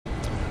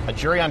A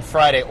jury on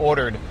Friday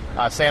ordered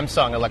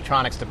Samsung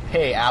Electronics to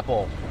pay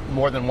Apple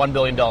more than $1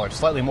 billion,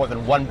 slightly more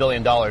than $1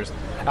 billion,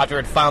 after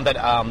it found that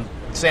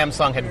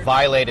Samsung had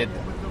violated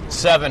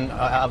 7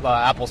 of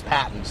Apple's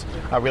patents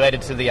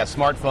related to the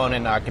smartphone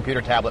and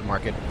computer tablet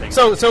market.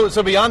 So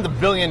beyond the $1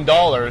 billion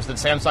that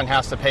Samsung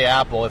has to pay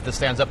Apple if this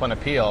stands up on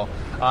appeal,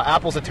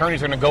 Apple's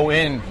attorneys are going to go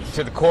in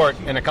to the court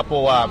in a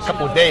couple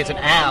of days and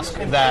ask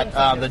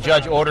that the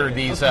judge order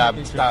these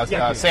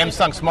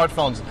Samsung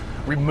smartphones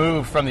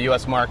removed from the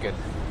U.S. market.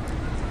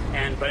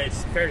 But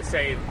it's fair to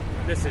say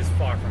this is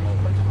far from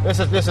over. This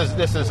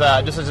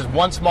is just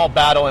one small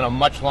battle in a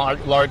much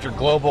larger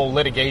global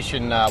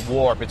litigation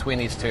war between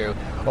these two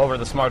over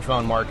the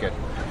smartphone market.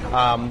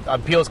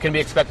 Appeals can be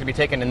expected to be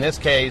taken in this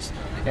case,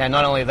 and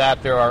not only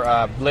that, there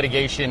are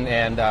litigation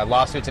and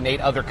lawsuits in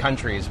 8 other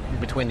countries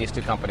between these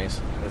two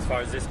companies. As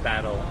far as this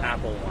battle,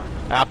 Apple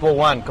won. Apple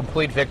won,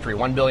 complete victory,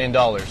 $1 billion.